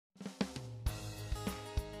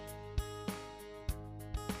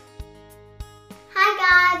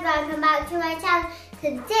guys, welcome back to my channel.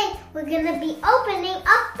 Today we're gonna be opening a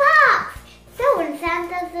box. So when Sam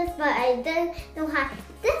does this, but I don't know how.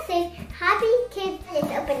 This is Happy Kids. Let's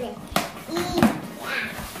open it. Yeah.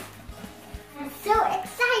 I'm so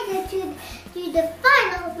excited to do the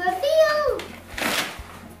final reveal.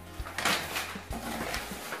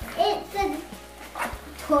 It's a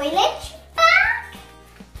toiletry bag.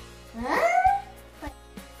 Huh?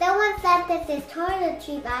 Someone said this is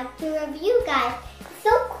toiletry bag to review, guys. It's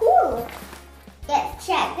so cool. Let's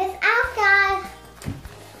check this out, guys.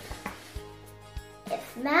 It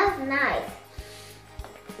smells nice.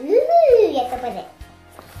 Ooh, let's open it.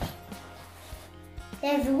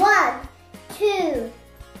 There's 1, 2,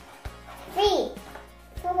 3,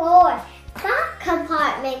 4, 5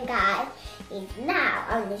 compartment, guys. Now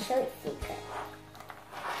I'm gonna show you secret.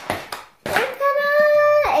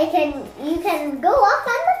 You can go up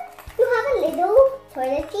and you have a little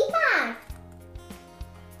toiletry bag.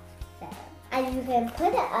 So, and you can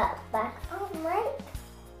put it up back on right.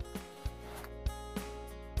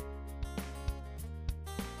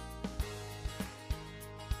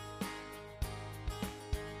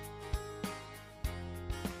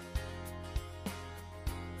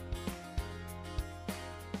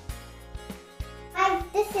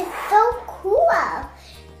 This is so cool.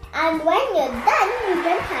 And when you're done, you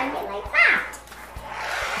can hang it like that.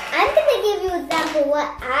 I'm going to give you an example what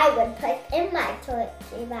I would put in my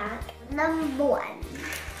toiletry bag. Number 1.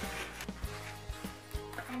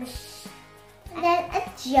 And then a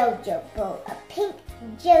JoJo bowl, a pink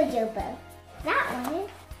JoJo bowl. That one is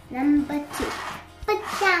number 2.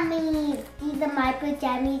 Pajamas. These are my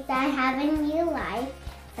pajamas I have in real life.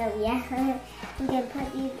 So yeah, we can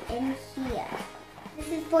put these in here. This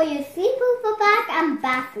is for your sleepover bag and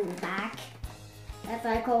bathroom bag. That's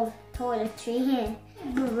what I call toiletry here.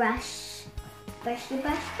 Brush. Brush.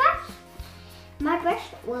 My brush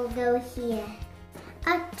will go here.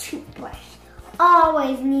 A toothbrush.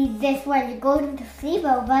 Always need this when you go into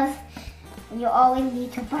sleepovers. And you always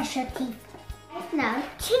need to brush your teeth. Now,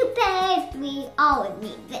 toothpaste. We always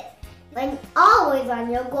need this. When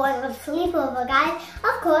you're going on sleepover, guys,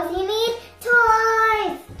 of course you need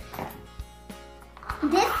toys.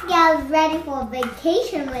 This girl's ready for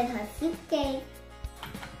vacation with her suitcase.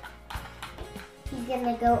 She's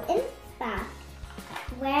gonna go in back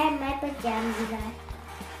where my pajamas are.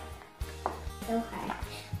 So hard.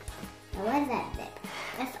 Now what's that zip?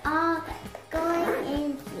 That's all that's going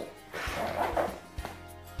in here.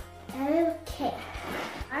 Okay.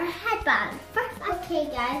 Our headband. First, okay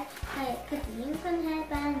guys, I put the unicorn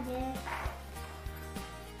headband there.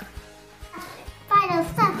 Final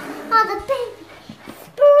stuff, all the baby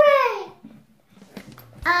spray.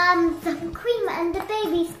 Some cream and the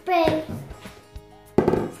baby spray.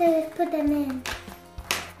 So let's put them in.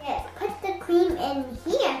 Yeah, put the cream in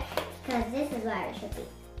here because this is where it should be.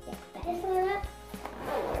 This one up.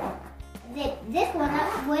 This one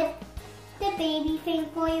up with the baby thing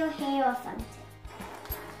for your hair or something.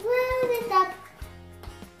 Roll this up.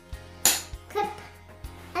 Clip.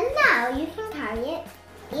 And now you can carry it.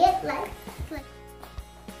 Like that.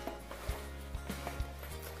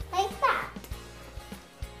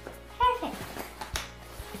 Perfect.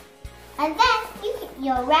 And then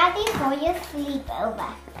you're ready for your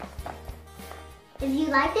sleepover. If you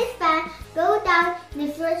like this bag, go down in the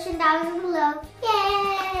description down below.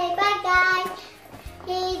 Yay! Bye guys.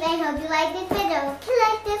 Please, I hope you like this video.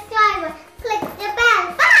 Click the subscribe, click the bell.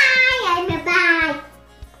 Bye! I'm a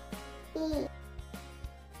bye.